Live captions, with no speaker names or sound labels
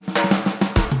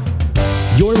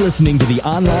You're listening to the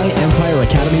Online Empire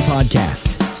Academy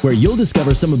podcast, where you'll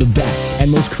discover some of the best and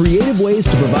most creative ways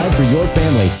to provide for your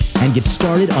family and get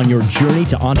started on your journey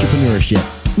to entrepreneurship.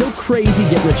 No crazy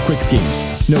get-rich-quick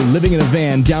schemes. No living in a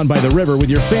van down by the river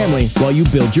with your family while you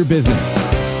build your business.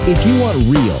 If you want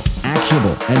real,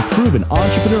 actionable, and proven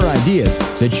entrepreneur ideas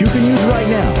that you can use right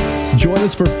now, join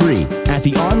us for free at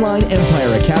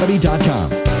theonlineempireacademy.com.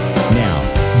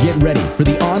 Now, get ready for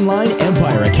the Online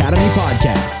Empire Academy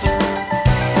podcast.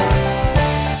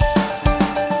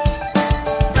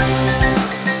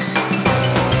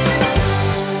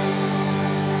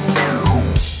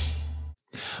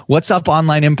 What's up,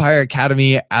 Online Empire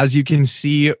Academy? As you can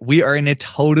see, we are in a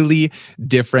totally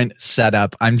different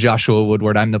setup. I'm Joshua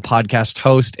Woodward. I'm the podcast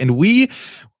host, and we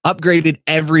upgraded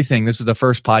everything. This is the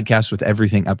first podcast with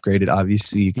everything upgraded.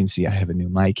 Obviously, you can see I have a new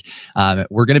mic.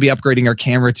 We're going to be upgrading our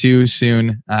camera too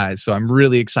soon. So I'm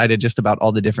really excited just about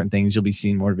all the different things. You'll be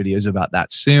seeing more videos about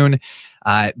that soon.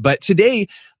 But today,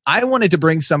 I wanted to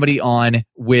bring somebody on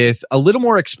with a little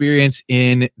more experience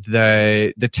in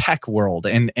the tech world.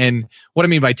 And what I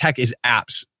mean by tech is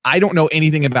apps. I don't know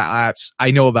anything about apps. I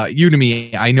know about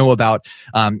Udemy. I know about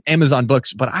Amazon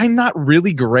Books, but I'm not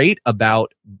really great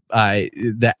about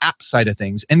the app side of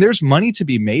things. And there's money to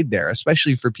be made there,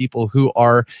 especially for people who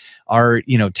are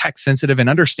tech sensitive and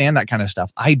understand that kind of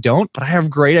stuff. I don't, but I have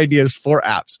great ideas for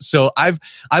apps. So I've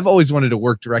always wanted to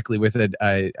work directly with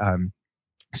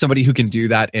somebody who can do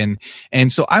that. And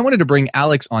so I wanted to bring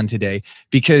Alex on today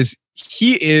because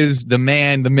he is the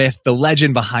man, the myth, the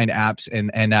legend behind apps.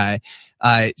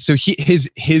 So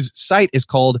his site is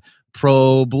called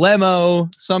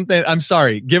Problemo something. I'm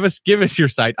sorry. Give us your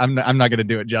site. I'm not going to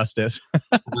do it justice.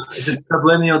 Just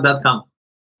Problemio.com.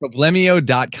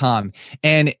 Problemio.com.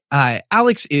 And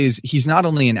Alex he's not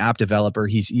only an app developer,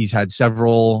 he's had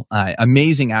several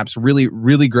amazing apps, really,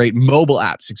 really great mobile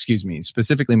apps,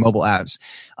 specifically mobile apps.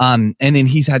 And then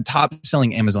he's had top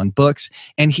selling Amazon Books,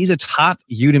 and he's a top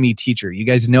Udemy teacher. You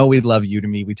guys know we love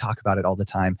Udemy. We talk about it all the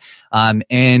time.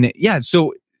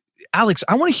 So Alex,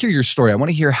 I want to hear your story. I want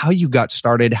to hear how you got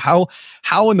started. How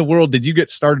in the world did you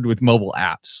get started with mobile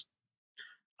apps?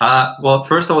 Well,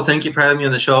 first of all, thank you for having me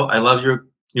on the show. I love your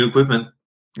new equipment.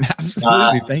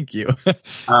 Absolutely. Thank you.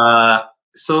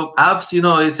 So apps,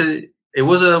 it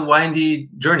was a windy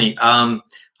journey. I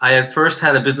at first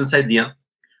had a business idea,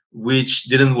 which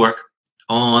didn't work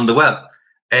on the web.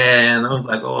 And I was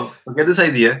like, oh, forget this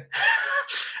idea.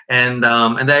 And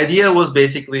the idea was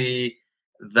basically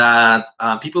that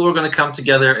people were going to come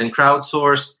together and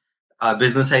crowdsource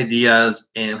business ideas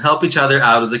and help each other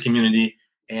out as a community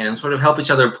and sort of help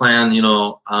each other plan,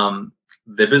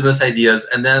 the business ideas.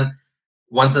 And then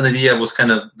once an idea was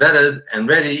kind of vetted and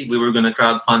ready, we were going to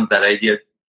crowdfund that idea,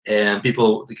 and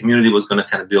the community was going to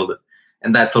kind of build it.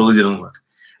 And that totally didn't work.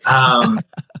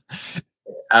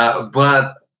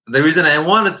 But the reason I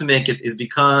wanted to make it is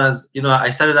because, I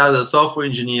started out as a software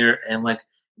engineer, and like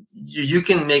you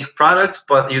can make products,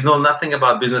 but you know nothing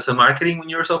about business and marketing when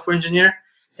you're a software engineer.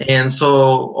 And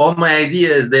so all my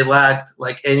ideas, they lacked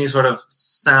like any sort of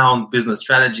sound business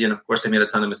strategy. And of course, I made a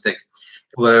ton of mistakes.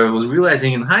 What I was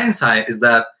realizing in hindsight is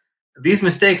that these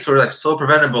mistakes were like so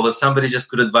preventable if somebody just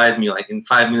could advise me like in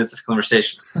 5 minutes of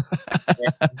conversation.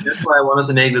 That's why I wanted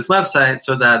to make this website,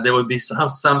 so that there would be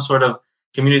some sort of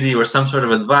community or some sort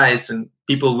of advice, and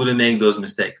people wouldn't make those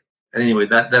mistakes. And anyway,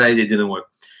 that idea didn't work.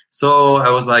 So I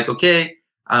was like, okay.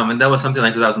 And that was something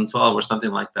like 2012 or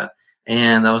something like that.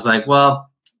 And I was like, well,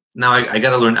 now I got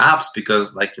to learn apps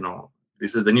because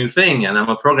this is the new thing, and I'm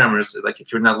a programmer. So like,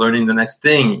 if you're not learning the next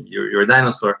thing, you're a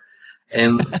dinosaur.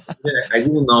 And I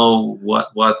didn't know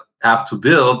what app to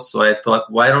build. So I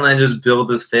thought, why don't I just build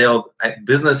this failed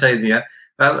business idea?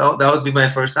 That would be my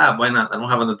first app. Why not?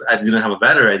 I didn't have a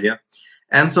better idea.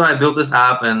 And so I built this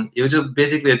app, and it was just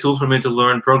basically a tool for me to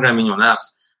learn programming on apps.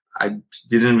 I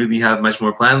didn't really have much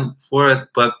more plan for it,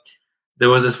 but there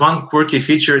was this one quirky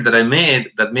feature that I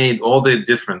made that made all the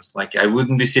difference. Like, I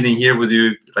wouldn't be sitting here with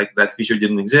you like that feature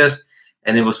didn't exist.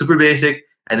 And it was super basic.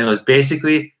 And it was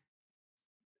basically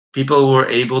people were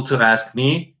able to ask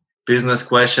me business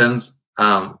questions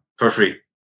for free.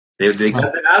 They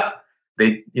got the app.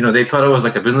 They thought it was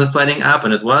like a business planning app,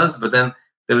 and it was. But then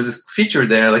there was this feature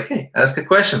there, like, hey, ask a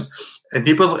question. And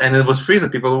it was free. So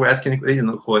people were asking. They didn't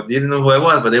know who I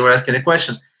was, but they were asking a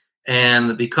question.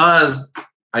 And because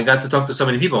I got to talk to so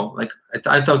many people, like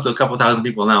I talked to a couple thousand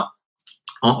people now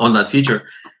on that feature.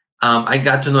 I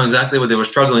got to know exactly what they were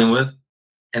struggling with,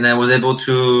 and I was able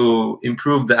to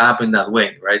improve the app in that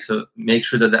way, right? So make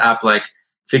sure that the app like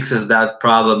fixes that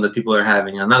problem that people are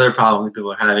having, another problem that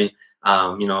people are having,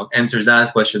 answers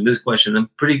that question, this question,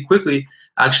 and pretty quickly,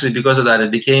 actually, because of that,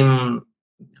 it became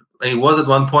it was at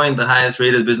one point the highest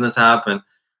rated business app, and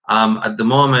at the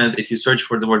moment, if you search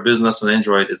for the word business on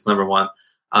Android, it's number one,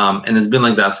 and it's been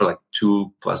like that for like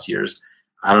 2+ years.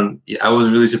 I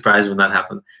was really surprised when that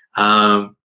happened.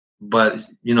 But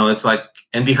it's like,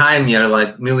 and behind me are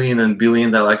like million and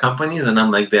billion-dollar companies, and I'm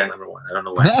like, they're number one. I don't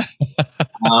know why.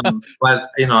 But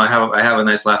I have a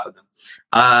nice laugh at them.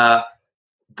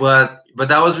 But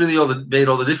that was really made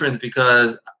all the difference,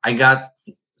 because I got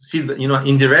feedback.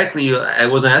 Indirectly, I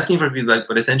wasn't asking for feedback,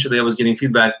 but essentially I was getting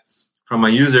feedback from my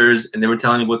users, and they were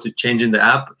telling me what to change in the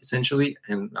app, essentially,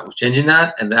 and I was changing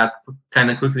that, and the app kind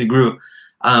of quickly grew.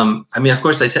 Of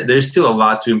course, I said there's still a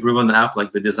lot to improve on the app.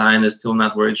 Like, the design is still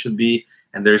not where it should be,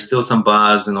 and there's still some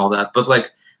bugs and all that. But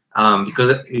like,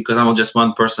 because I'm just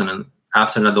one person, and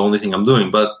apps are not the only thing I'm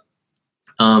doing. But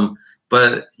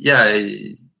yeah,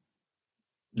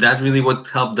 that's really what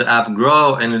helped the app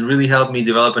grow, and it really helped me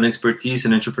develop an expertise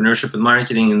in entrepreneurship and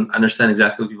marketing, and understand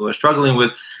exactly what people are struggling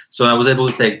with. So I was able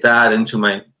to take that into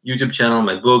my YouTube channel,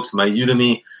 my books, my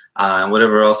Udemy, and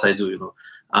whatever else I do.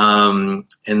 And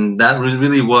that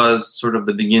really was sort of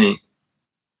the beginning.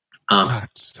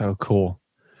 It's so cool.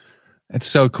 It's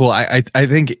so cool. I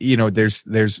think,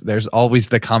 there's always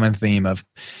the common theme of,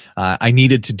 I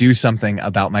needed to do something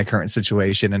about my current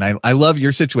situation. And I love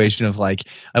your situation of like,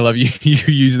 I love you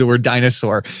use the word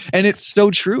dinosaur, and it's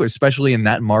so true, especially in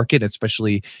that market,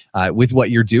 especially with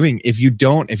what you're doing. If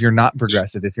you're not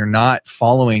progressive, if you're not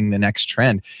following the next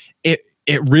trend,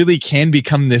 it really can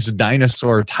become this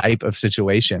dinosaur type of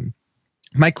situation.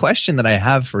 My question that I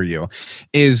have for you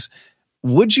is,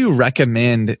 would you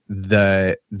recommend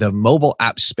the mobile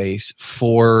app space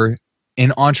for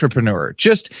an entrepreneur?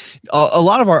 Just a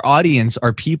lot of our audience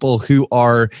are people who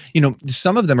are,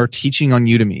 some of them are teaching on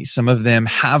Udemy. Some of them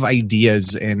have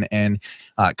ideas and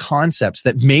concepts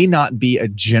that may not be a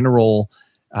general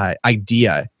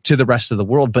idea to the rest of the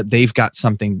world, but they've got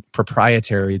something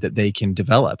proprietary that they can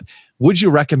develop. Would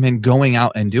you recommend going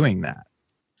out and doing that?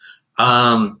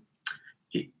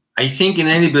 I think in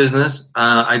any business,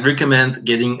 I'd recommend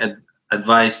getting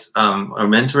advice or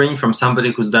mentoring from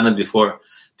somebody who's done it before,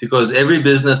 because every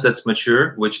business that's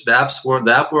mature, which the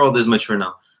app world is mature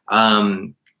now,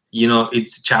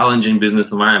 it's a challenging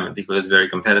business environment because it's very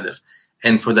competitive.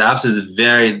 And for the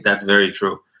apps, that's very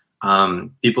true.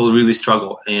 People really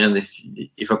struggle, and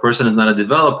if a person is not a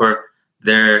developer,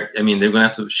 they're going to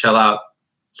have to shell out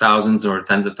thousands or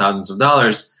tens of thousands of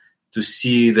dollars to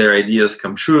see their ideas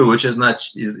come true, which is not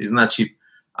cheap.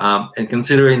 And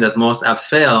considering that most apps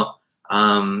fail,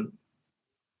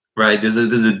 right, there's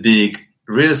a big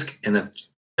risk and a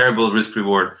terrible risk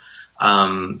reward.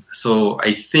 So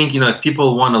I think, if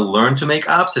people want to learn to make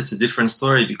apps, it's a different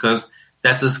story, because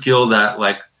that's a skill that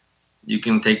like you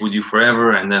can take with you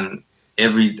forever, and then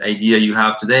every idea you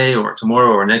have today or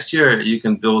tomorrow or next year, you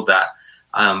can build that.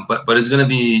 But it's going to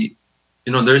be,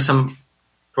 there's some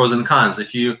pros and cons.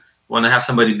 If you want to have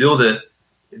somebody build it,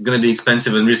 it's going to be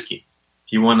expensive and risky.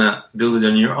 If you want to build it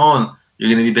on your own, you're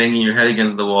going to be banging your head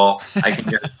against the wall. I can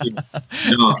guarantee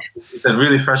you. It's a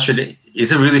really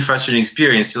frustrating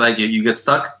experience. You get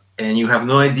stuck, and you have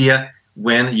no idea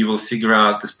when you will figure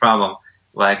out this problem.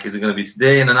 Like, is it going to be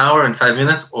today, in an hour, in 5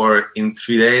 minutes, or in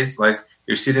 3 days? Like,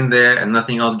 you're sitting there and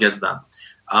nothing else gets done.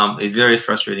 It's very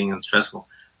frustrating and stressful.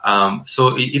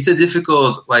 So it's a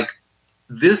difficult,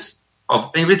 this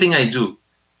of everything I do,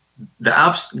 the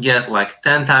apps get like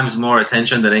 10 times more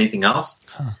attention than anything else.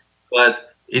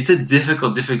 But it's a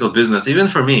difficult business, even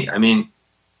for me. I've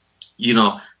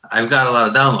got a lot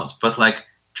of downloads, but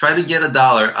try to get $1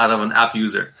 out of an app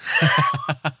user.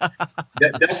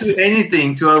 That's do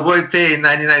anything to avoid paying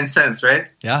 99 cents, right?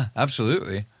 Yeah,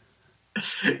 absolutely.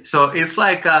 So it's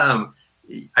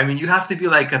you have to be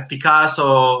like a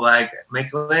Picasso, like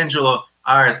Michelangelo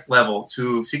art level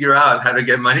to figure out how to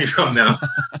get money from them.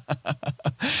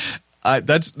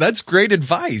 That's great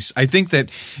advice. I think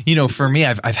that, for me,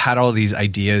 I've had all these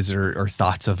ideas or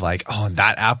thoughts of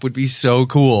that app would be so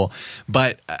cool,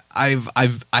 but I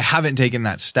haven't taken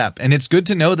that step. And it's good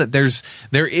to know that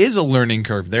there is a learning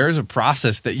curve. There is a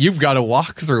process that you've got to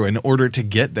walk through in order to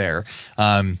get there.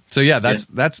 So yeah,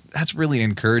 that's really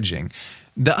encouraging.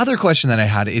 The other question that I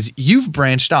had is, you've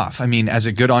branched off. As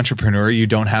a good entrepreneur, you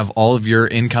don't have all of your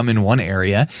income in one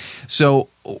area. So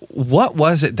what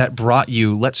was it that brought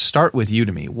you? Let's start with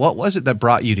Udemy. What was it that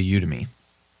brought you to Udemy?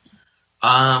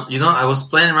 I was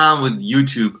playing around with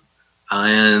YouTube,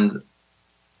 and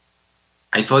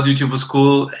I thought YouTube was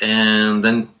cool. And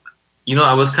then,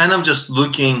 I was kind of just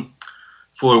looking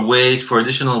for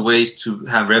additional ways to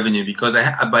have revenue, because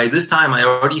by this time I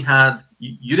already had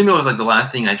Udemy was the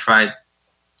last thing I tried.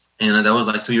 And that was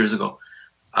 2 years ago.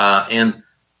 And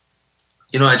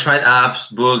I tried apps,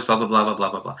 books, blah, blah, blah, blah, blah,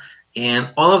 blah, blah. And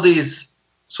all of these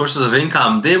sources of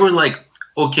income, they were like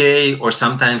okay or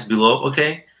sometimes below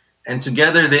okay. And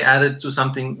together they added to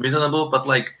something reasonable, but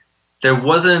like there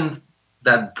wasn't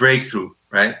that breakthrough,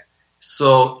 right?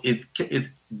 So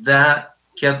that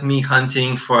kept me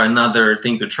hunting for another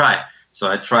thing to try. So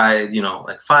I tried,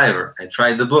 like Fiverr, I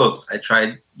tried the books, I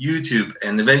tried YouTube,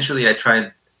 and eventually I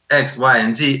tried X, Y,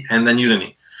 and Z, and then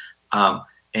Udemy.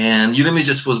 And Udemy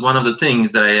just was one of the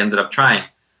things that I ended up trying.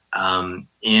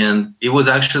 And it was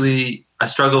actually a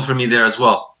struggle for me there as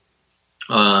well.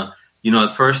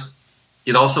 At first,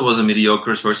 it also was a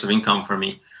mediocre source of income for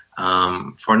me.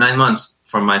 For 9 months,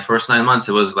 for my first 9 months,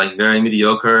 it was like very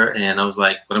mediocre. And I was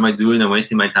like, what am I doing? I'm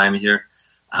wasting my time here.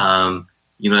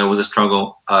 It was a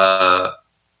struggle. Now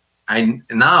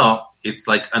it's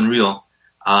like unreal.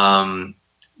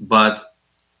 But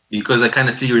because I kind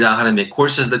of figured out how to make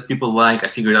courses that people like, I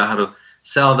figured out how to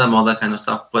sell them, all that kind of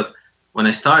stuff. But when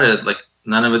I started, like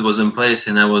none of it was in place,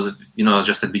 and I was,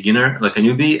 just a beginner, like a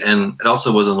newbie, and it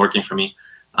also wasn't working for me.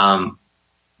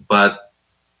 But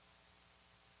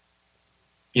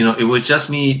it was just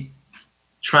me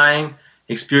trying,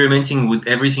 experimenting with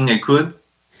everything I could,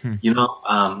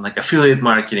 like affiliate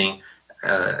marketing,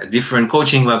 different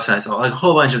coaching websites, or like a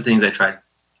whole bunch of things I tried.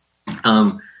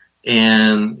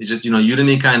 And it's just,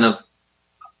 Udemy kind of,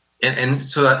 and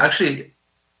so actually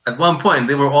at one point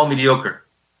they were all mediocre.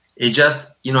 It just,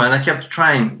 and I kept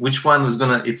trying which one was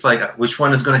going to, it's like, which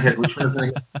one is going to hit, which one is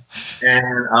going to hit.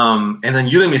 And then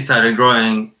Udemy started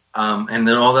growing. And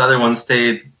then all the other ones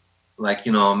stayed like,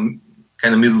 kind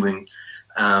of middling.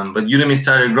 But Udemy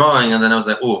started growing, and then I was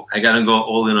like, oh, I got to go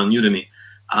all in on Udemy.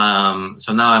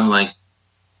 So now I'm like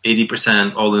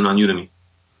 80% all in on Udemy.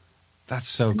 That's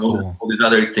so cool. All these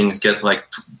other things get like,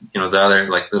 the other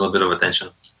like little bit of attention.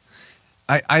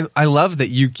 I love that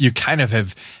you kind of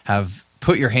have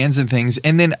put your hands in things,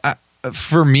 and then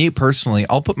for me personally,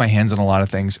 I'll put my hands in a lot of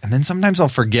things, and then sometimes I'll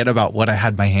forget about what I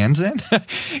had my hands in.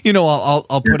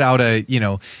 I'll put out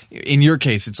in your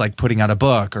case, it's like putting out a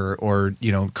book or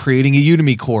creating a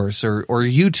Udemy course or a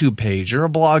YouTube page or a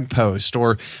blog post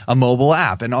or a mobile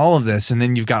app and all of this. And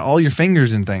then you've got all your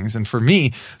fingers in things. And for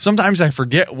me, sometimes I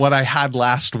forget what I had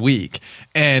last week.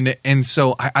 And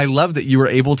so I love that you were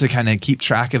able to kind of keep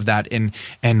track of that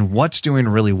and what's doing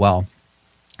really well.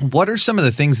 What are some of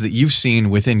the things that you've seen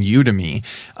within Udemy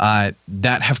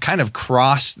that have kind of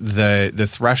crossed the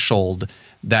threshold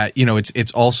that,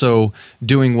 it's also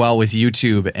doing well with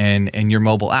YouTube and your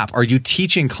mobile app? Are you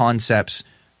teaching concepts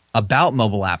about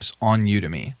mobile apps on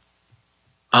Udemy?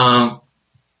 Well,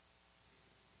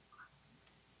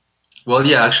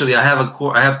 yeah, actually, I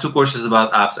have two courses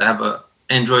about apps. I have an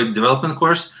Android development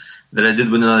course that I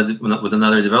did with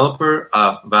another developer,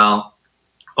 Val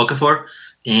Okafor.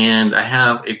 And I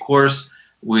have a course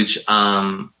which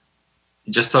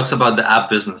just talks about the app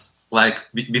business. Like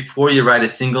before you write a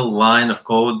single line of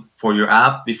code for your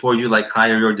app, before you like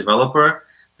hire your developer,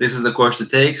 this is the course to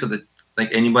take so that like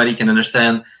anybody can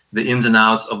understand the ins and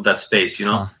outs of that space.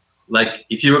 Like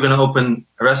if you were going to open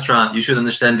a restaurant, you should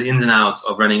understand the ins and outs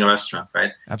of running a restaurant,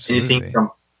 right? Absolutely. Anything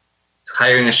from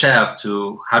hiring a chef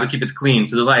to how to keep it clean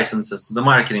to the licenses to the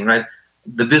marketing, right?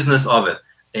 The business of it.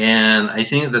 And I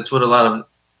think that's what a lot of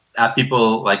app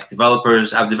people, like app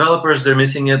developers, they're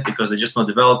missing it because they just know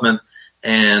development.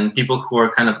 And people who are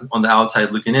kind of on the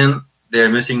outside looking in, they're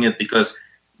missing it because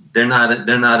they're not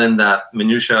in that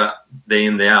minutia day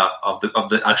in, day out of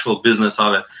the actual business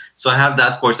of it. So I have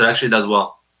that course that actually does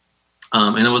well.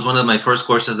 And it was one of my first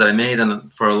courses that I made,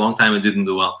 and for a long time it didn't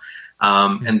do well.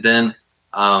 And then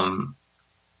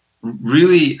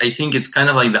really, I think it's kind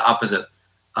of like the opposite.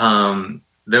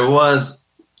 There was,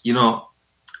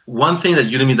 one thing that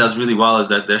Udemy does really well is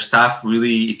that their staff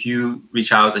really, if you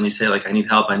reach out and you say like, I need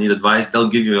help, I need advice, they'll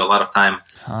give you a lot of time.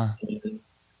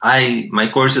 My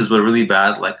courses were really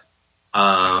bad. Like,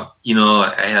 I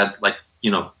had like,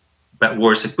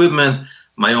 worse equipment.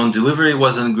 My own delivery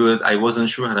wasn't good. I wasn't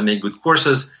sure how to make good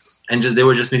courses, and they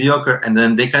were just mediocre. And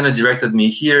then they kind of directed me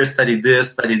here, study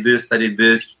this,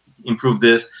 improve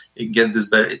this, get this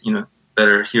better,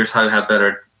 better. Here's how to have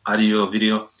better audio,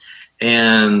 video.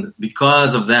 And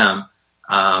because of them,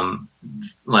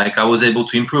 like I was able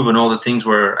to improve on all the things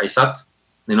where I sucked,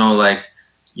 and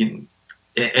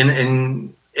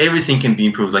everything can be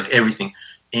improved, like everything.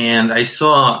 And I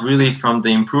saw really from the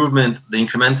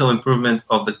incremental improvement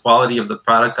of the quality of the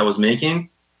product I was making,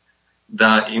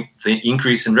 the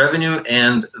increase in revenue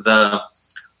and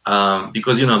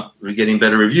because, we're getting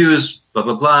better reviews, blah,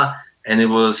 blah, blah. And it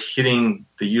was hitting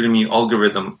the Udemy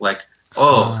algorithm, like,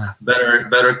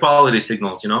 better quality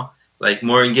signals, like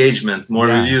more engagement, more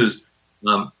reviews.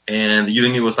 And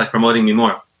Udemy was like promoting me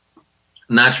more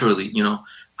naturally,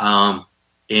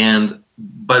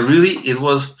 but really it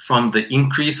was from the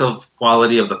increase of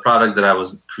quality of the product that I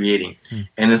was creating.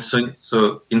 And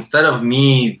so instead of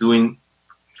me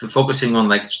focusing on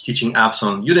like teaching apps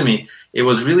on Udemy, it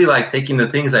was really like taking the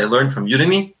things I learned from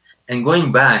Udemy and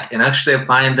going back and actually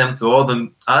applying them to all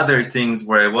the other things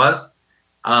where I was,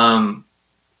 and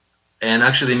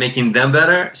actually making them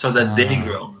better so that they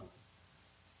grow.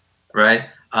 Right?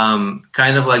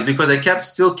 Kind of like, because I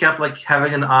still kept like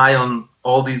having an eye on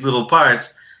all these little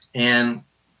parts,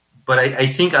 but I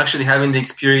think actually having the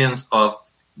experience of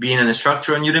being an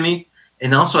instructor on Udemy,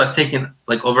 and also I've taken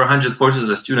like over 100 courses as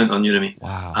a student on Udemy.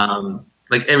 Wow.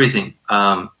 Like everything,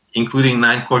 including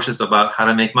 9 courses about how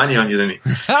to make money on Udemy.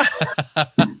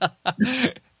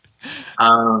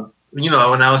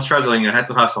 When I was struggling, I had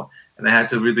to hustle, and I had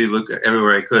to really look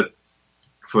everywhere I could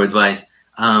for advice.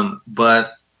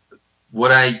 But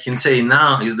what I can say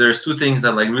now is there's 2 things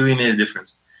that like really made a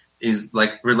difference. Is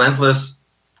like relentless.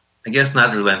 I guess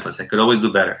not relentless. I could always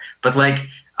do better, but like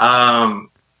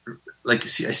a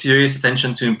serious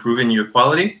attention to improving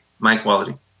my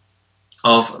quality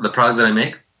of the product that I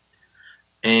make.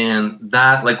 And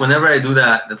that, like, whenever I do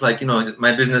that, it's like,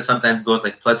 my business sometimes goes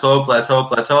like plateau.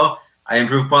 I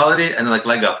improve quality and like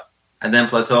leg up, and then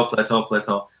plateau.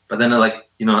 But then like,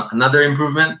 another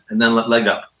improvement and then leg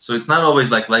up. So it's not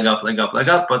always like leg up.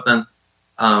 But then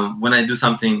when I do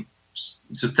something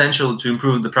substantial to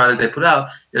improve the product I put out,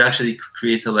 it actually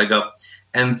creates a leg up.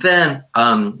 And then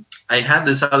I had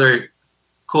this other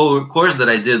course that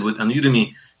I did on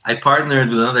Udemy. I partnered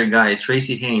with another guy,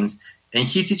 Tracy Haynes, and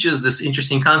he teaches this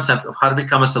interesting concept of how to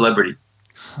become a celebrity.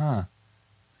 But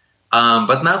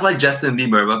not like Justin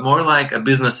Bieber, but more like a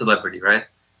business celebrity, right?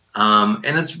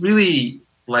 And it's really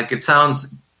like, it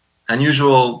sounds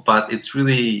unusual, but it's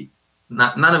really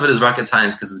none of it is rocket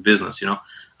science because it's business,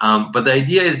 But the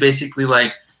idea is basically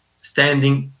like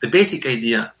the basic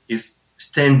idea is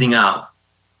standing out,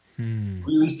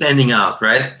 really standing out,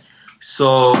 right?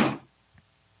 So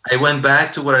I went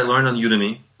back to what I learned on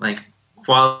Udemy, like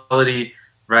quality,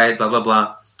 right, blah, blah,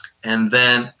 blah. And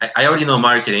then I already know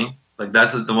marketing. Like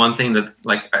that's the one thing that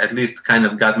like at least kind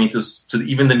of got me to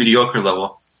even the mediocre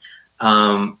level.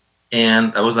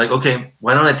 And I was like, okay,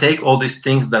 why don't I take all these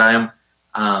things that I'm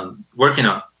working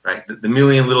on, right? The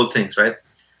million little things, right?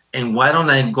 And why don't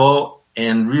I go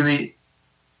and really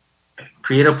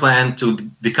create a plan to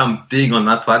become big on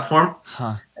that platform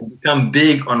and become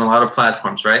big on a lot of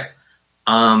platforms, right?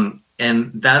 And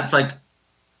that's like,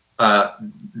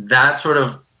 that sort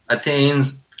of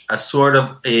attains a sort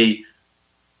of a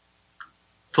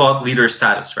thought leader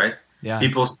status, right? Yeah.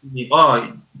 People see,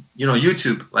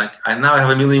 YouTube, like now I have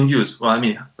 1 million views. Well, I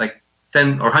mean, like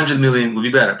 10 or 100 million would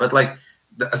be better, but like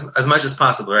as much as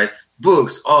possible, right?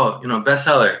 Books,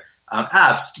 bestseller,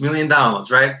 apps, 1 million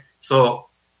downloads, right? So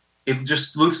it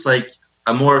just looks like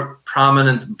a more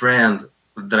prominent brand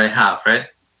that I have, right?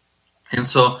 And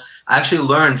so I actually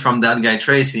learned from that guy,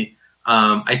 Tracy.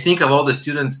 I think of all the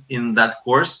students in that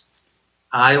course,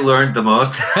 I learned the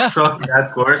most from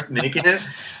that course, making it,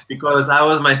 because I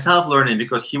was myself learning,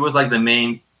 because he was like the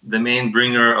main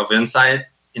bringer of insight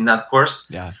in that course.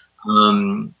 Yeah.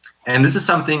 And this is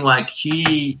something like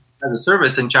he has a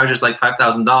service and charges like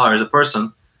 $5,000 a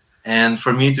person. And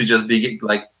for me to just be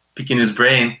like picking his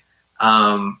brain,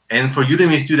 and for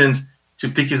Udemy students to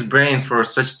pick his brain for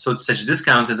such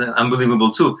discounts is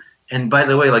unbelievable too. And by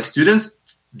the way, like students,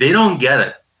 they don't get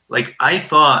it. Like I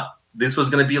thought this was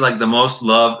going to be like the most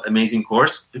loved, amazing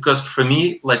course, because for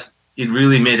me, like it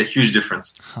really made a huge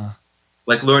difference.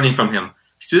 Like learning from him.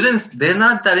 Students, they're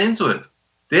not that into it.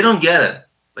 They don't get it.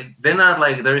 Like they're not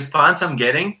like the response I'm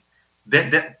getting.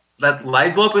 That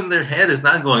light bulb in their head is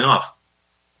not going off.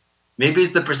 Maybe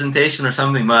it's the presentation or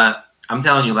something, but I'm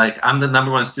telling you, like I'm the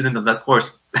number 1 student of that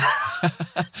course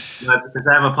because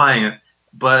I'm applying it.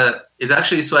 But it's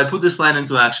actually, so I put this plan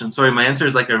into action. Sorry, my answer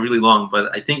is like a really long,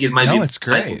 but I think it might be. No, it's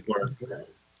great.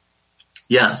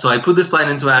 Yeah, so I put this plan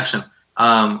into action.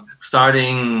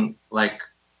 Starting like,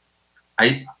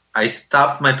 I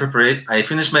stopped my preparation. I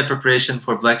finished my preparation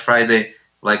for Black Friday,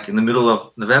 like in the middle of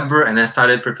November, and I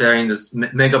started preparing this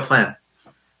mega plan,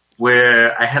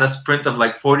 where I had a sprint of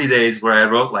like 40 days where I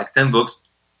wrote like 10 books,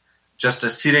 just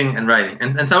sitting and writing.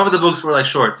 And some of the books were like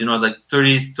short, like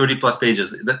 30 plus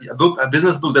pages. A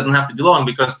business book doesn't have to be long,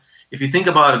 because if you think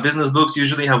about it, business books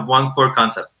usually have one core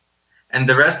concept and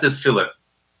the rest is filler.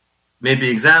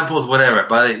 Maybe examples, whatever,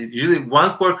 but usually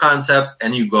one core concept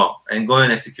and you go and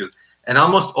execute. And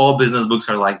almost all business books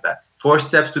are like that. 4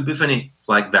 Steps to Epiphany is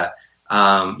like that.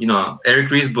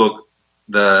 Eric Ries's book,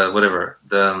 the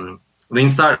Lean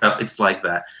Startup, it's like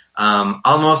that.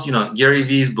 Almost, Gary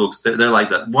Vee's books, they're like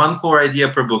that. One core idea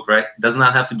per book, right? Does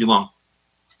not have to be long.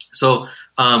 So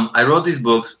I wrote these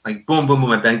books, like boom, boom,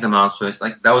 boom, I banked them out. So it's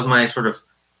like, that was my sort of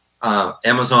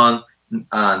Amazon.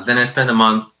 Then I spent a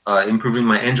month improving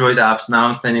my Android apps. Now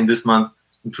I'm spending this month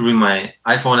improving my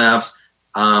iPhone apps.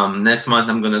 Next month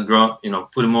I'm going to grow,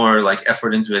 put more like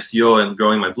effort into SEO and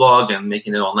growing my blog and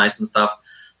making it all nice and stuff.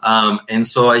 And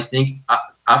so I think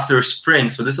after spring,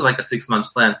 so this is like a 6 months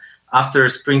plan. After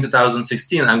spring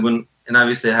 2016, and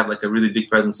obviously I have like a really big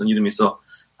presence on Udemy. So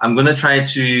I'm going to try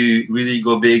to really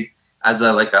go big as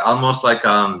almost like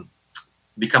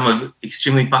become an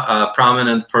extremely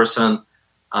prominent person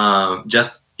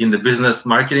just in the business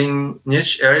marketing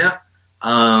niche area.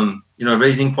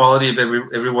 Raising quality of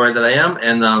everywhere that I am,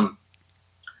 and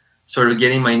sort of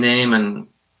getting my name and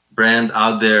brand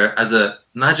out there as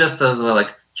not just as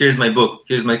like, here's my book,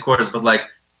 here's my course, but like,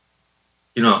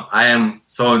 I am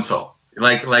so and so.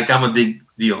 Like I'm a big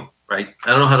deal, right? I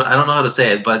don't know how to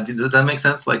say it, but does that make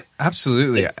sense? Like,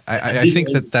 absolutely. I think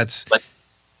that's like,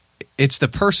 it's the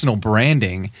personal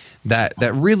branding that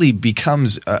really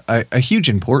becomes a huge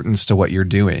importance to what you're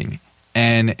doing,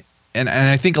 and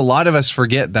I think a lot of us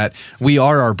forget that we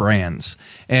are our brands,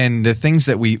 and the things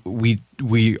that we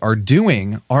are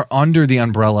doing are under the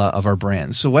umbrella of our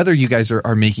brands. So whether you guys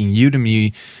are making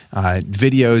Udemy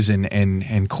videos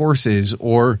and courses,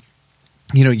 or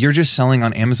you're just selling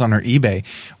on Amazon or eBay,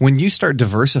 when you start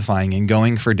diversifying and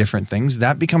going for different things,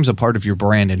 that becomes a part of your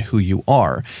brand and who you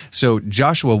are. So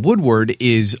Joshua Woodward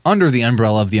is under the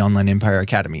umbrella of the Online Empire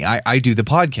Academy. I do the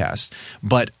podcast,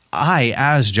 but I,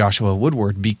 as Joshua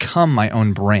Woodward, become my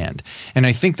own brand. And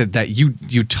I think that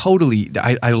you totally,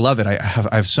 I love it. I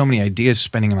have so many ideas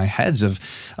spinning in my heads of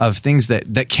things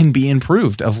that can be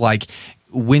improved, of like,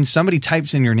 when somebody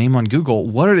types in your name on Google,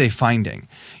 what are they finding?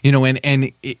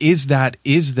 And is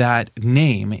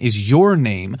your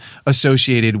name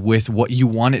associated with what you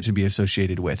want it to be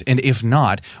associated with? And if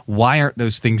not, why aren't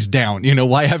those things down?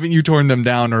 Why haven't you torn them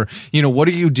down? Or, what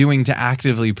are you doing to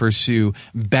actively pursue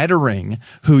bettering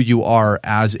who you are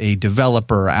as a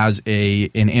developer, as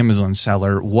an Amazon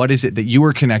seller? What is it that you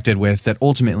are connected with that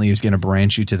ultimately is going to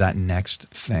branch you to that next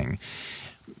thing?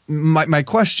 My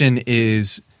question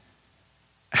is,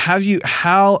 how do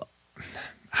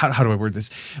I word this?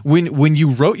 When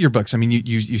you wrote your books, I mean,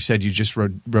 you said you just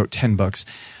wrote 10 books.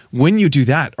 When you do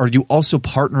that, are you also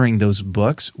partnering those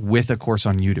books with a course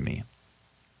on Udemy?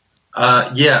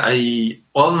 Yeah,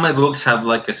 all of my books have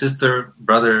like a sister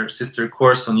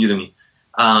course on Udemy.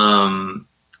 And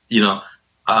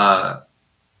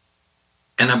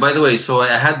by the way, so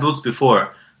I had books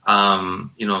before.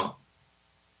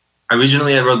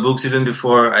 Originally, I wrote books even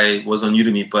before I was on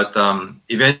Udemy, but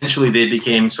eventually they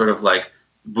became sort of like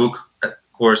book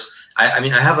course. I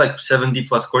have like 70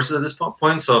 plus courses at this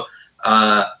point, so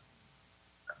they're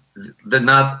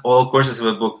not all courses of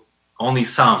a book, only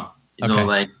some.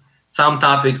 Like some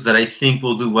topics that I think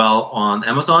will do well on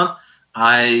Amazon,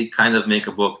 I kind of make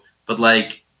a book. But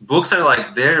like books are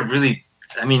like, they're really,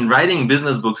 writing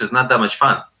business books is not that much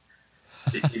fun.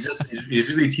 It's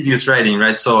really tedious writing,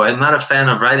 right? So I'm not a fan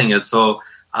of writing it. So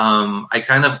I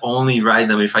kind of only write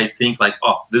them if I think like,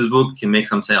 oh, this book can make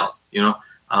some sales, there's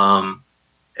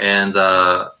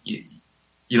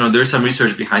some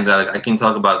research behind that. I can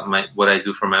talk about what I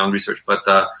do for my own research, but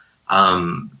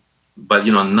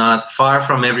not far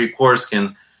from every course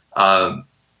can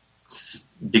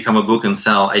become a book and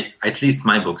sell. At least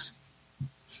my books.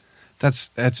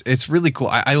 It's really cool.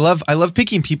 I love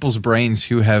picking people's brains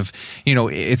who have,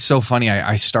 it's so funny.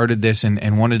 I started this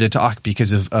and wanted to talk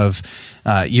because of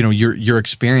your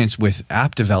experience with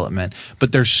app development,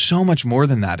 but there's so much more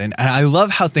than that. And I love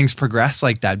how things progress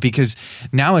like that, because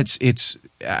now it's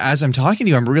as I'm talking to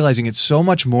you, I'm realizing it's so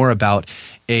much more about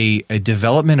a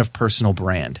development of personal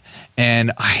brand.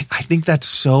 And I think that's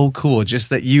so cool.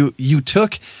 Just that you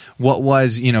took what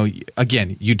was,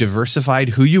 again, you diversified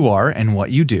who you are and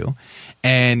what you do.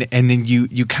 And then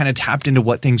you kind of tapped into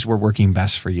what things were working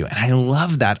best for you. And I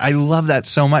love that. I love that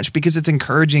so much, because it's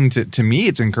encouraging to me.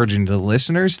 It's encouraging to the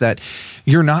listeners that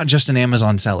you're not just an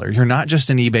Amazon seller. You're not just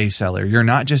an eBay seller. You're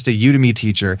not just a Udemy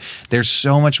teacher. There's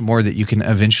so much more that you can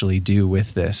eventually do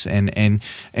with this and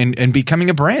becoming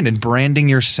a brand and branding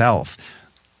yourself.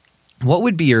 What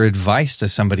would be your advice to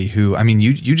somebody who,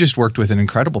 you just worked with an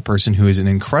incredible person who is an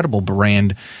incredible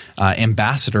brand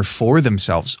ambassador for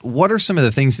themselves. What are some of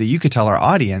the things that you could tell our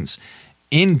audience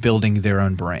in building their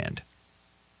own brand?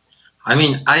 I'm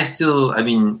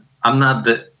not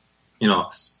the,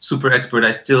 super expert. I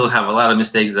still have a lot of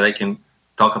mistakes that I can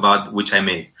talk about, which I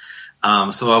made.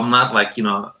 So I'm not like,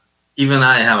 even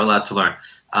I have a lot to learn.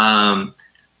 But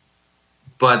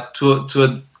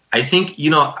I think,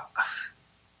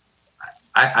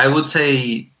 I would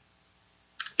say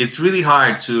it's really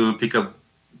hard to pick a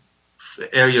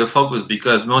area of focus,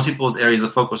 because most people's areas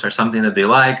of focus are something that they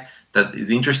like, that is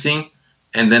interesting.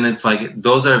 And then it's like,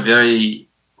 those are very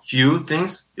few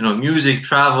things, music,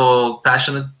 travel,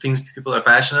 passionate things people are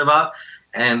passionate about.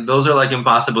 And those are like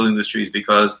impossible industries,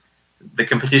 because the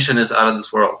competition is out of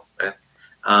this world, right?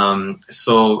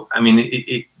 So, I mean,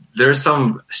 there's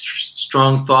some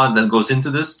strong thought that goes into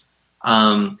this.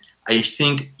 I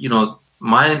think,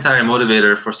 my entire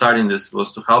motivator for starting this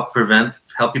was to help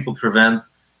people prevent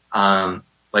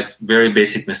like very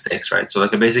basic mistakes, right? So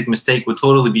like a basic mistake would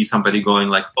totally be somebody going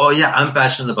like, oh yeah, I'm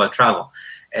passionate about travel,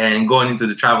 and going into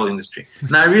the travel industry.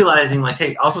 Now realizing like,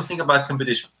 hey, also think about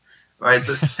competition, right?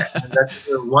 So that's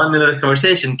 1 minute of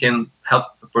conversation can help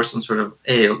a person sort of,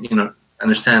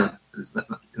 understand it's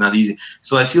not easy.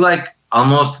 So I feel like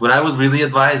almost what I would really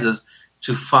advise is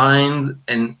to find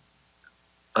a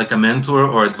mentor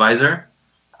or advisor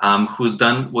who's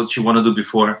done what you want to do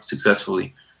before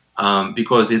successfully.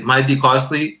 Because it might be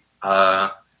costly,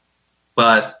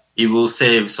 but it will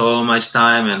save so much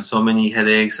time and so many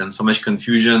headaches and so much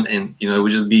confusion, and it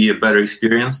would just be a better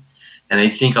experience. And I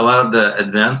think a lot of the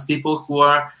advanced people who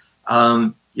are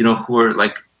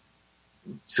like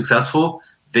successful,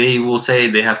 they will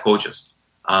say they have coaches.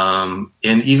 And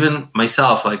even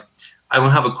myself, like I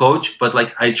don't have a coach, but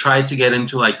like I try to get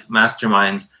into like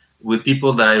masterminds with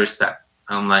people that I respect.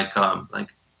 I'm like, and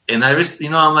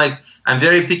I'm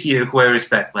very picky who I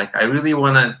respect. Like, I really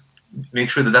want to make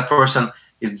sure that person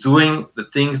is doing the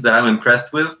things that I'm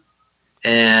impressed with.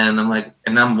 And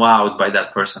I'm wowed by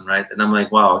that person, right? And I'm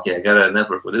like, wow, okay, I got to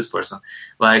network with this person.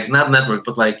 Like, not network,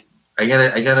 but like, I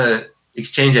gotta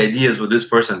exchange ideas with this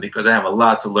person, because I have a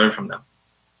lot to learn from them.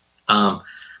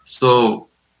 So,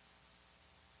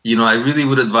 I really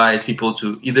would advise people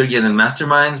to either get in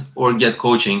masterminds or get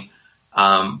coaching,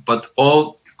 but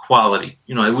all quality.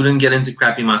 I wouldn't get into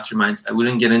crappy masterminds. I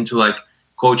wouldn't get into like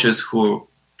coaches who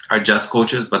are just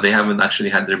coaches, but they haven't actually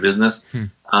had their business.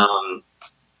 Maybe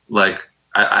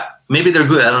they're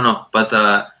good, I don't know, but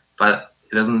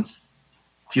it doesn't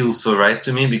feel so right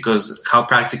to me, because how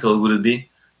practical would it be?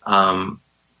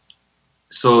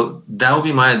 So that would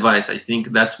be my advice. I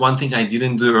think that's one thing I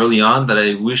didn't do early on that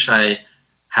I wish I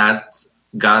had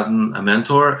gotten a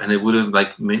mentor, and it would have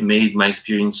like made my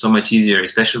experience so much easier,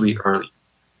 especially early.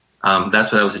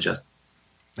 That's what I would suggest.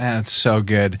 That's so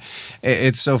good.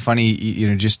 It's so funny,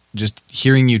 just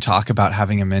hearing you talk about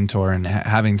having a mentor and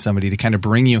having somebody to kind of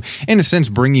bring you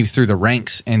through the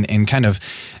ranks and kind of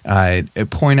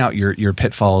point out your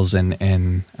pitfalls.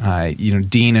 And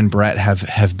Dean and Brett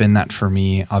have been that for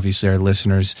me. Obviously, our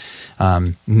listeners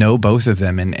know both of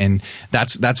them, and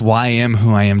that's why I am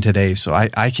who I am today. So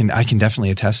I can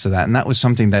definitely attest to that. And that was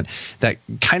something that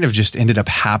kind of just ended up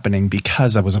happening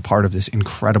because I was a part of this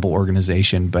incredible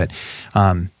organization. But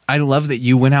I love that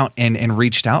you went out and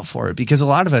reached out for it, because a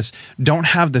lot of us don't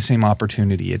have the same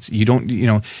opportunity.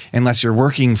 Unless you're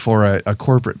working for a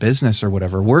corporate business or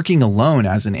whatever, working alone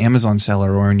as an Amazon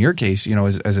seller, or in your case,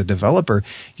 as a developer,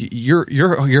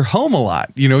 you're home a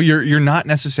lot. You're not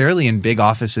necessarily in big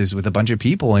offices with a bunch of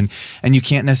people, and you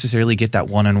can't necessarily get that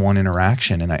one-on-one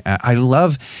interaction. And I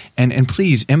love, and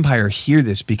please, Empire, hear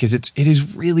this, because it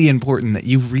is really important that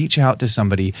you reach out to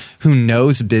somebody who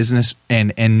knows business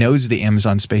and knows the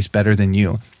Amazon space better than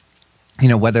you.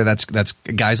 Whether that's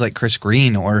guys like Chris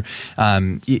Green, or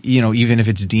even if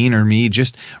it's Dean or me,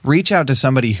 just reach out to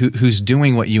somebody who's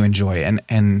doing what you enjoy.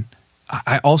 And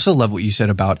I also love what you said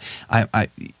about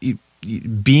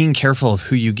being careful of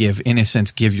who you give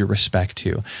your respect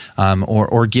to,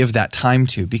 or give that time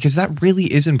to, because that really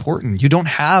is important. You don't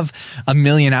have 1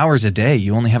 million hours a day.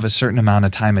 You only have a certain amount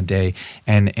of time a day,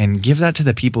 and give that to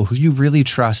the people who you really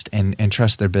trust and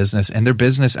trust their business and their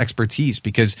business expertise,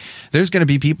 because there's going to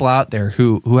be people out there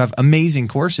who have amazing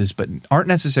courses, but aren't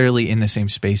necessarily in the same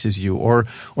space as you, or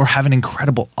have an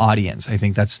incredible audience. I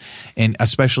think that's,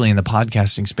 especially in the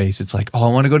podcasting space, it's like, oh,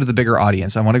 I want to go to the bigger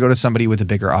audience. I want to go to somebody with a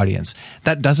bigger audience.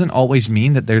 That doesn't always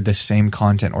mean that they're the same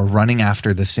content or running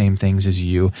after the same things as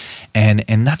you. And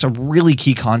that's a really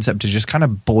key concept to just kind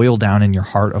of boil down in your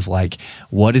heart of like,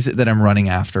 what is it that I'm running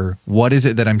after? What is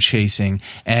it that I'm chasing?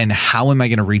 And how am I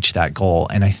going to reach that goal?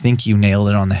 And I think you nailed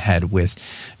it on the head with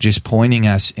just pointing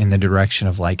us in the direction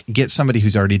of like, get somebody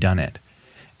who's already done it.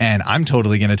 And I'm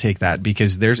totally going to take that,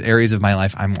 because there's areas of my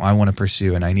life I want to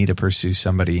pursue, and I need to pursue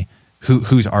somebody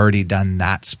who's already done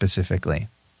that specifically.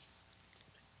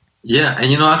 Yeah,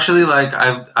 and actually, like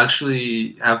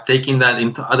I've taken that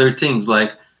into other things.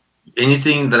 Like,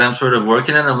 anything that I'm sort of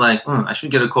working on, I'm like, I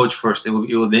should get a coach first. It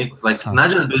will make like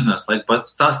not just business, like, but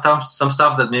some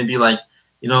stuff that maybe like,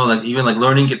 like even like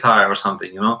learning guitar or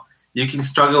something, you can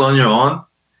struggle on your own,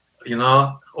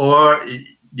 or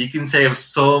you can save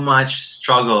so much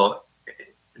struggle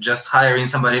just hiring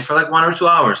somebody for like 1 or 2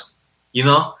 hours, it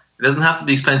doesn't have to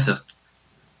be expensive.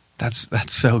 That's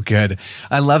so good.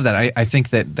 I love that. I think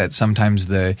that sometimes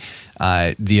the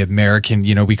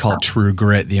American, we call it true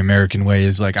grit. The American way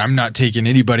is like, I'm not taking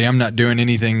anybody. I'm not doing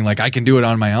anything. Like I can do it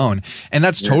on my own. And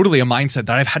that's totally a mindset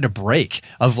that I've had to break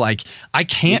of like, I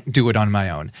can't do it on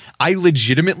my own. I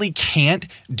legitimately can't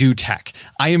do tech.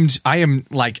 I'm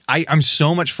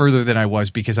so much further than I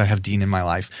was because I have Dean in my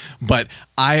life, but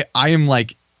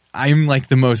I'm like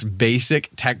the most basic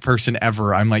tech person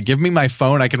ever. I'm like, give me my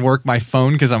phone. I can work my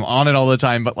phone because I'm on it all the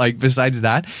time. But like, besides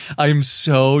that, I'm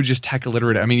so just tech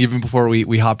illiterate. I mean, even before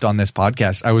we hopped on this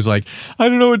podcast, I was like, I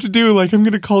don't know what to do. Like, I'm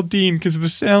going to call Dean because the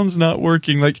sound's not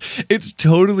working. Like, it's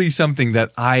totally something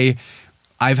that I've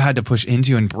had to push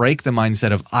into and break the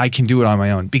mindset of I can do it on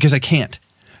my own because I can't.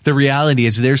 The reality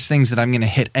is there's things that I'm going to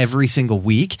hit every single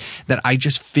week that I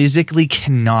just physically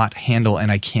cannot handle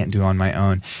and I can't do on my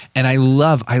own. And I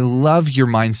love your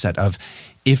mindset of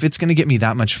if it's going to get me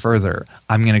that much further,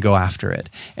 I'm going to go after it.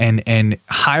 And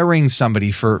hiring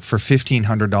somebody for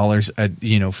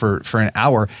 $1,500, for an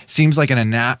hour seems like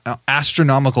an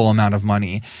astronomical amount of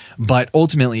money. But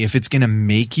ultimately, if it's going to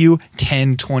make you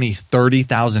 $10,000, $20,000,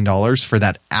 $30,000 for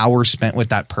that hour spent with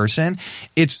that person,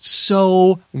 it's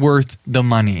so worth the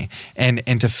money. And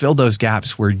to fill those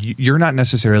gaps where you're not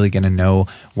necessarily going to know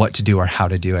what to do or how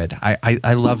to do it.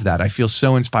 I love that. I feel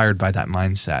so inspired by that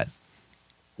mindset.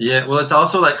 Yeah, well, it's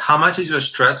also like, how much is your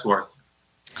stress worth?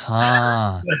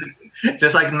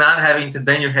 Just like not having to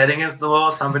bang your head against the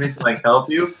wall, somebody to like help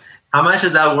you. How much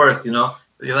is that worth?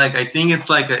 You're like, I think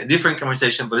it's like a different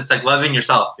conversation, but it's like loving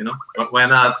yourself. Why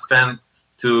not spend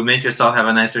to make yourself have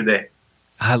a nicer day?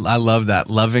 I love that,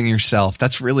 loving yourself.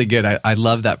 That's really good. I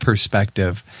love that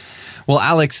perspective. Well,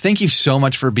 Alex, thank you so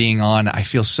much for being on. I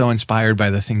feel so inspired by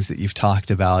the things that you've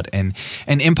talked about. And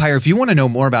Empire, if you want to know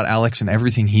more about Alex and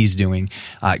everything he's doing,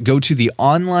 go to the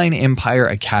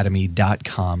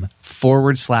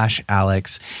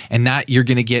onlineempireacademy.com/Alex. And that you're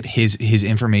going to get his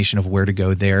information of where to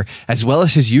go there, as well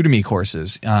as his Udemy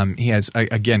courses. He has,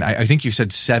 again, I think you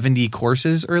said 70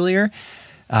 courses earlier.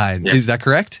 Is that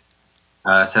correct?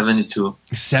 72.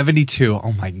 72.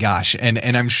 Oh my gosh.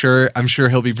 And I'm sure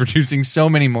he'll be producing so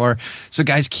many more. So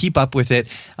guys, keep up with it.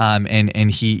 And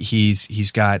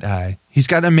he's got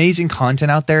amazing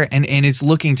content out there and is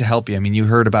looking to help you. I mean, you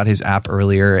heard about his app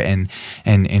earlier and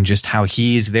just how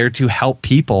he is there to help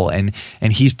people and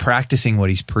he's practicing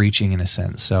what he's preaching in a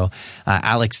sense. So,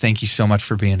 Alex, thank you so much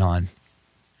for being on.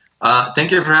 Thank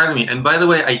you for having me. And by the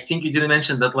way, I think you didn't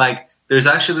mention that like, there's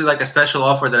actually like a special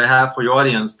offer that I have for your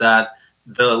audience that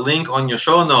the link on your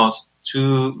show notes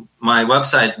to my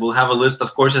website will have a list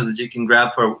of courses that you can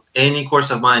grab for any course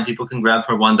of mine. People can grab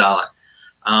for $1.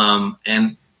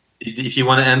 And if you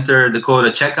want to enter the code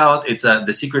at checkout, it's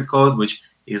the secret code, which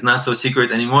is not so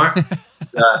secret anymore.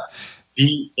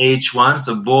 BH1,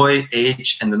 so boy,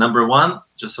 H, and the number 1,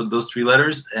 just so those 3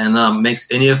 letters, and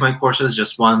makes any of my courses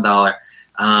just $1.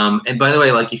 And by the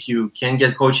way, like if you can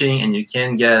get coaching and you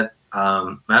can get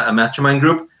a mastermind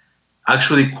group,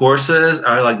 actually courses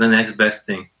are like the next best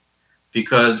thing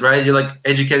because, right, you're like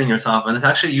educating yourself. And it's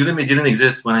actually, Udemy didn't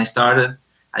exist when I started.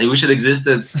 I wish it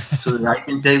existed so that I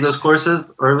can take those courses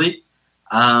early.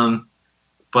 But,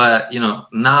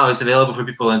 now it's available for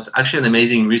people. And it's actually an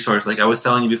amazing resource. Like I was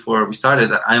telling you before we started,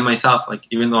 that I myself, like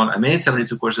even though I made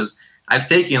 72 courses, I've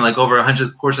taken like over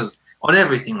 100 courses on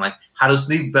everything, like how to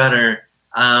sleep better.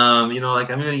 Like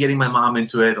I'm even getting my mom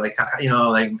into it, like,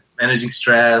 like managing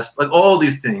stress, like all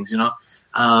these things,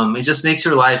 it just makes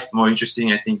your life more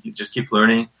interesting. I think you just keep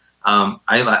learning.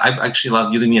 I actually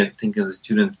love Udemy, I think, as a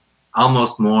student,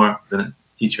 almost more than a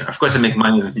teacher. Of course I make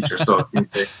money as a teacher, so,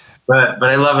 but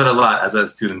I love it a lot as a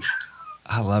student.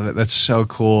 I love it. That's so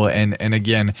cool. And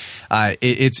again,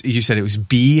 it's, you said it was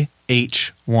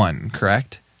BH1,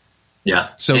 correct? Yeah.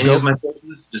 So any of my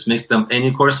courses just makes them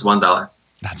any course $1.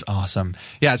 That's awesome.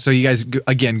 Yeah. So you guys,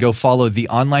 again, go follow the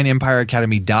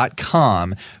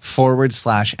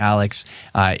onlineempireacademy.com/Alex.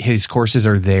 His courses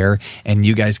are there and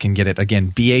you guys can get it.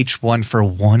 Again, BH1 for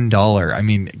 $1. I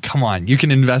mean, come on, you can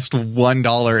invest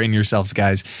 $1 in yourselves,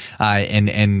 guys.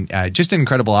 And just an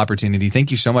incredible opportunity.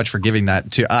 Thank you so much for giving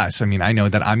that to us. I mean, I know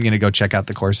that I'm going to go check out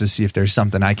the courses, see if there's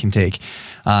something I can take.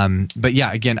 But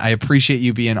yeah, again, I appreciate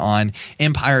you being on.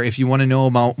 Empire, if you want to know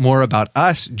more about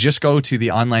us, just go to the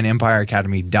onlineempireacademy.com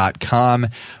empireacademy.com.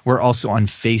 We're also on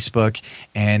Facebook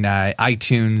and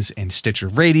iTunes and Stitcher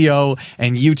Radio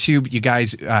and YouTube. You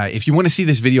guys, if you want to see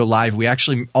this video live,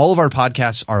 all of our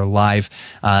podcasts are live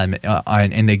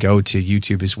and they go to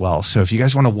YouTube as well. So if you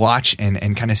guys want to watch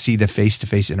and kind of see the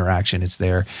face-to-face interaction, it's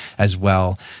there as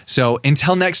well. So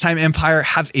until next time, Empire,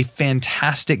 have a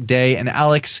fantastic day. And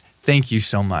Alex, thank you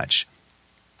so much.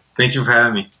 Thank you for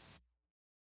having me.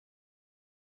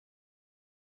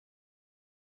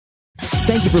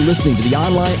 Thank you for listening to the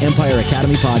Online Empire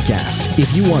Academy podcast.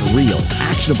 If you want real,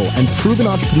 actionable, and proven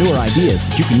entrepreneur ideas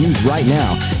that you can use right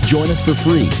now, join us for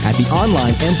free at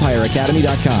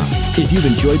theonlineempireacademy.com. If you've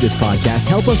enjoyed this podcast,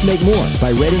 help us make more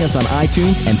by rating us on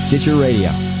iTunes and Stitcher Radio.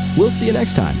 We'll see you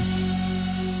next time.